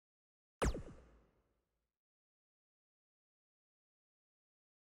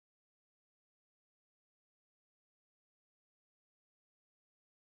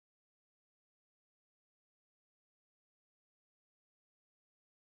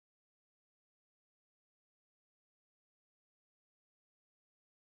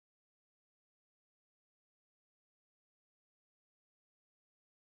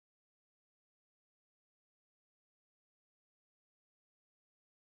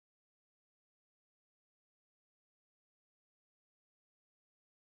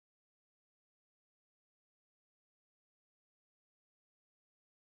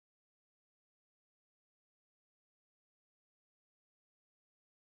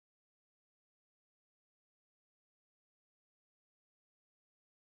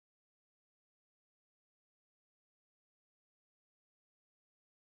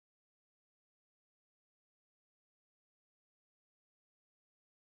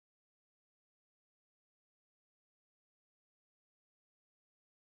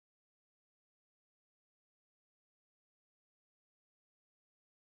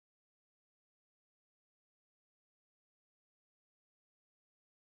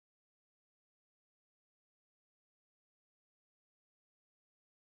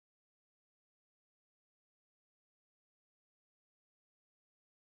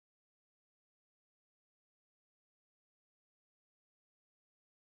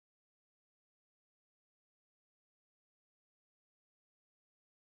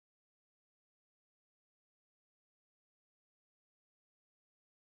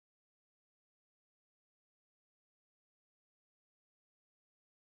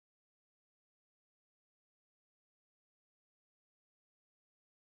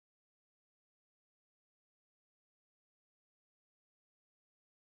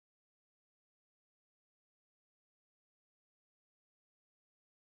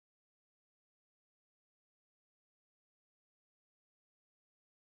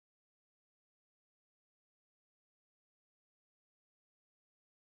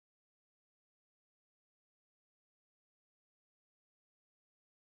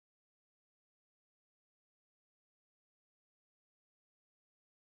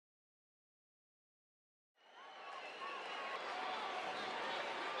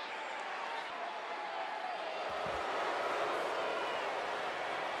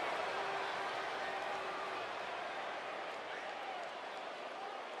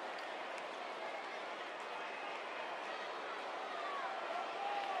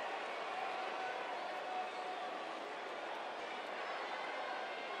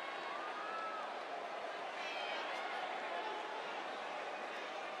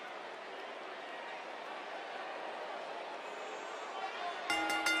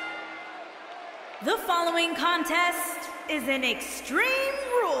The following contest is an Extreme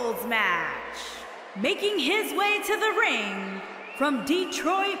Rules match. Making his way to the ring from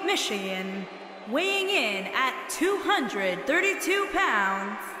Detroit, Michigan, weighing in at 232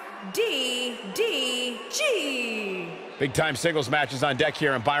 pounds, DDG. Big-time singles matches on deck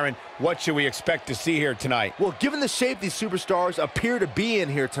here, and Byron, what should we expect to see here tonight? Well, given the shape these superstars appear to be in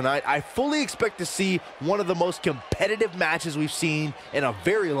here tonight, I fully expect to see one of the most competitive matches we've seen in a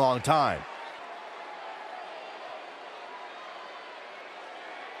very long time.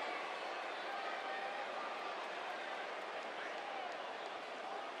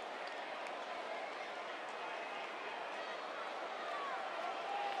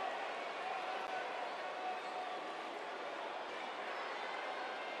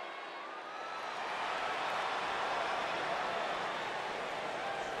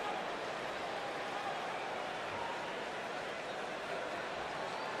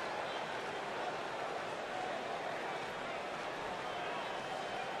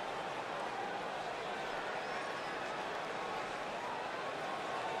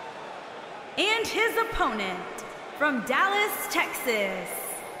 And his opponent from Dallas, Texas,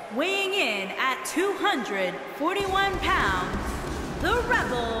 weighing in at 241 pounds, the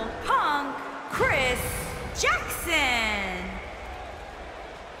Rebel Punk Chris Jackson.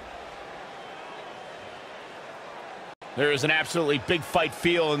 There is an absolutely big fight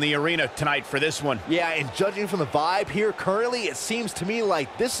feel in the arena tonight for this one. Yeah, and judging from the vibe here currently, it seems to me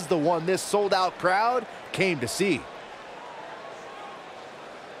like this is the one this sold-out crowd came to see.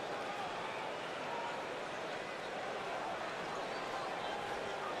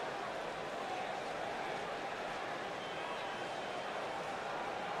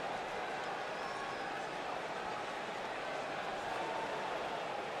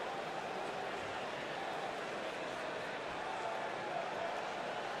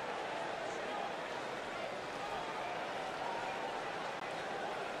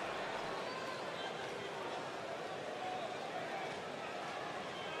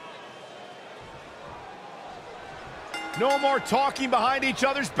 No more talking behind each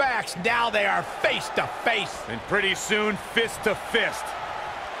other's backs. Now they are face to face. And pretty soon, fist to fist.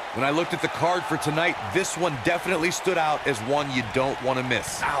 When I looked at the card for tonight, this one definitely stood out as one you don't want to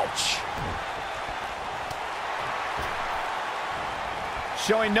miss. Ouch.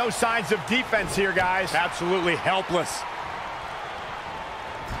 Showing no signs of defense here, guys. Absolutely helpless.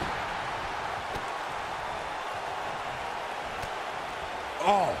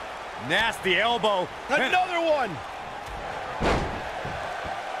 Oh, nasty elbow. Another one.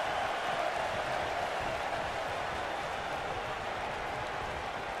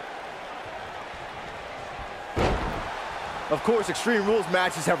 Of course, Extreme Rules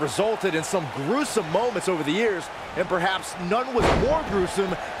matches have resulted in some gruesome moments over the years, and perhaps none was more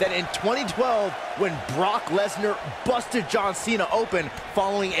gruesome than in 2012 when Brock Lesnar busted John Cena open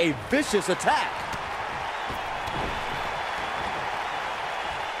following a vicious attack.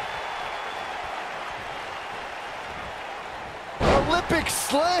 Olympic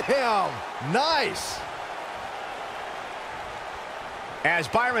Slam! Nice! As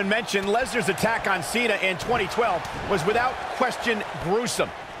Byron mentioned, Lesnar's attack on Cena in 2012 was without question gruesome.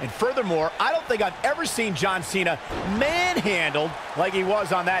 And furthermore, I don't think I've ever seen John Cena manhandled like he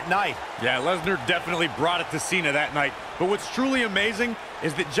was on that night. Yeah, Lesnar definitely brought it to Cena that night. But what's truly amazing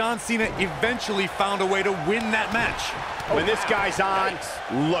is that John Cena eventually found a way to win that match. When this guy's on,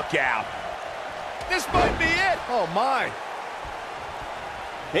 look out. This might be it. Oh, my.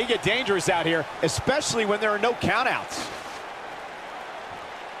 They get dangerous out here, especially when there are no countouts.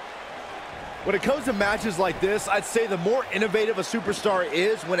 When it comes to matches like this, I'd say the more innovative a superstar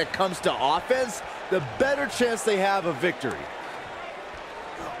is when it comes to offense, the better chance they have of victory.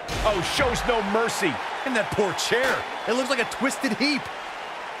 Oh, shows no mercy. And that poor chair. It looks like a twisted heap.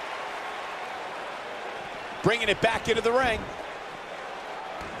 Bringing it back into the ring.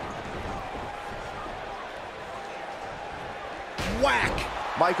 Whack.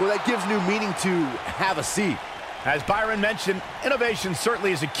 Michael, that gives new meaning to have a seat. As Byron mentioned, innovation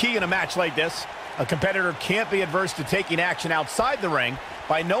certainly is a key in a match like this. A competitor can't be adverse to taking action outside the ring.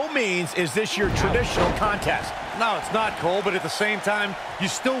 By no means is this your traditional contest. No, it's not, Cole, but at the same time, you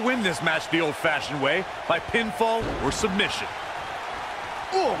still win this match the old-fashioned way, by pinfall or submission.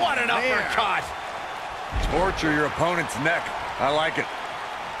 Ooh, what an uppercut! Torture your opponent's neck. I like it.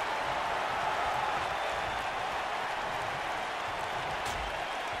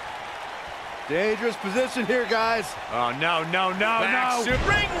 Dangerous position here, guys. Oh, no, no, no, no.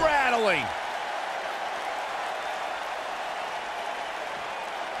 Ring rattling.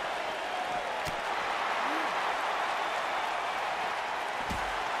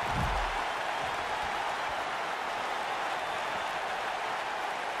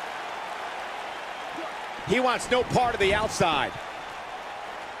 He wants no part of the outside.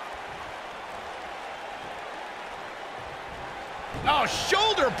 Oh,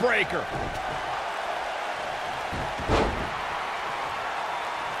 shoulder breaker.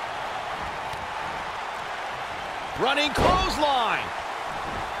 Running clothesline.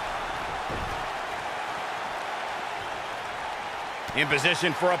 In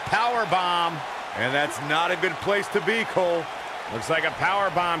position for a power bomb. And that's not a good place to be, Cole. Looks like a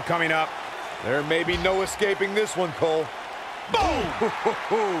power bomb coming up. There may be no escaping this one, Cole. Boom!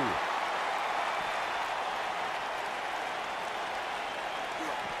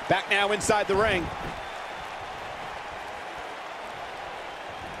 Back now inside the ring.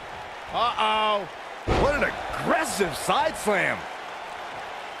 Uh-oh. What an aggressive side slam.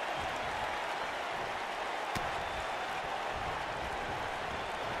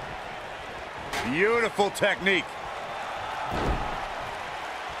 Beautiful technique.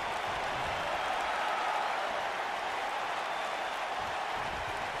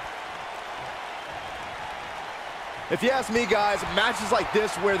 If you ask me, guys, matches like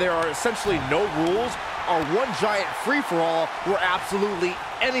this where there are essentially no rules are one giant free-for-all where absolutely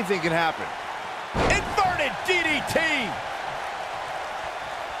anything can happen. Inverted DDT!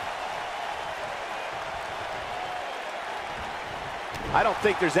 I don't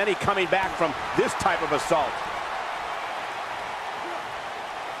think there's any coming back from this type of assault.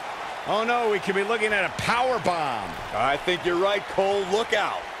 Oh no, we could be looking at a power bomb. I think you're right, Cole. Look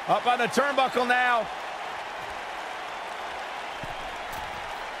out. Up on the turnbuckle now.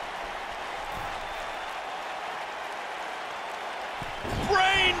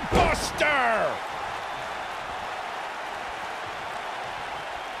 Brain buster!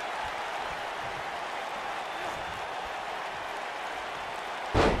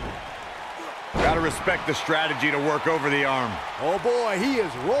 Gotta respect the strategy to work over the arm. Oh boy, he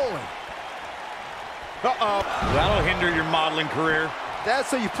is rolling. Uh-oh. That'll hinder your modeling career.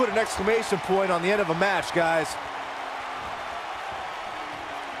 That's how you put an exclamation point on the end of a match, guys.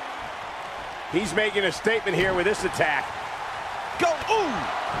 He's making a statement here with this attack. Go! Ooh!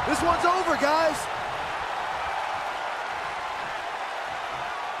 This one's over, guys!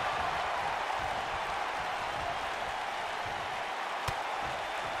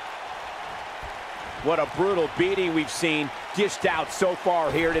 What a brutal beating we've seen dished out so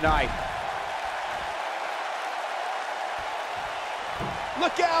far here tonight.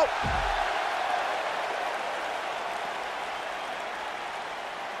 Look out!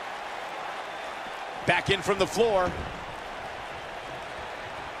 Back in from the floor.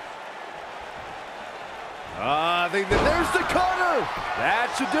 I think that there's the cutter!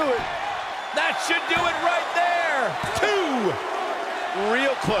 That should do it. That should do it right there. Two.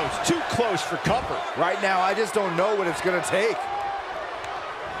 Real close. Too close for comfort. Right now, I just don't know what it's going to take.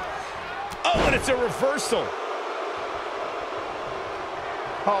 Oh, and it's a reversal.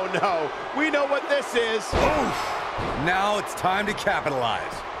 Oh, no. We know what this is. Oof. Now it's time to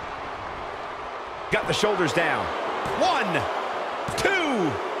capitalize. Got the shoulders down. 1,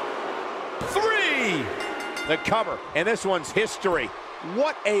 2, 3. The cover, and this one's history.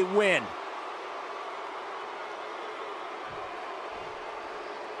 What a win.